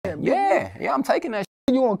Yeah, yeah, I'm taking that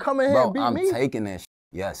shit. You want to come in here and beat me? I'm taking that shit.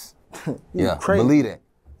 Yes. Yeah, crazy. Believe it.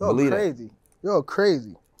 You're crazy. You're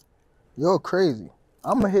crazy. You're crazy.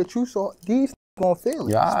 I'm going to hit you so these going to feel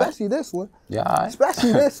it. Yeah, especially this one. Yeah,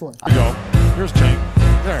 especially this one. Go. Here's Tank.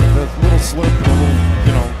 There, the little slip, a little,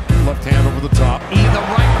 you know, left hand over the top. The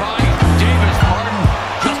right by Davis. Harden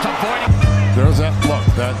just avoiding. There's that look.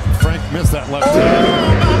 That Frank missed that left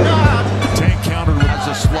hand. Tank countered with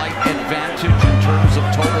a slight advantage in terms of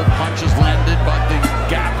total punches landed, but the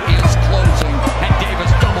gap is closing. And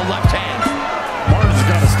Davis double left hand. Martin's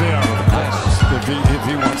got to stay out of the corners if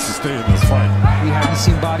he wants to stay in this fight. We haven't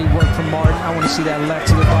seen body work from Martin. I want to see that left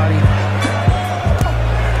to the body.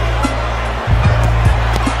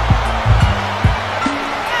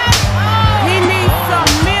 He needs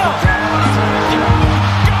some milk.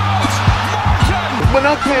 When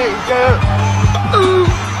I came down.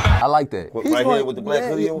 I like that. Right here with the black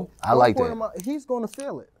hoodie on? I like that. He's going to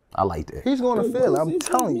feel it. I like that. He's going to feel it. I'm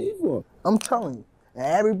telling you. I'm telling you. And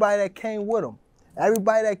everybody that came with him, they're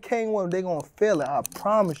going to feel it. I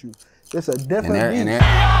promise you. It's a different beat. It's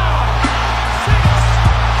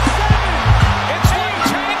like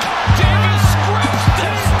Tank Davis scripts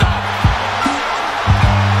this stuff.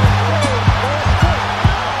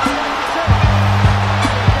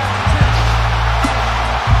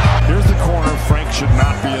 Here's the corner. Frank should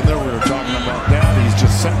not be in there. We were talking about that. He's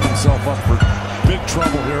just setting himself up for big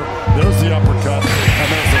trouble here. There's the uppercut.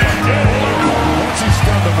 And there's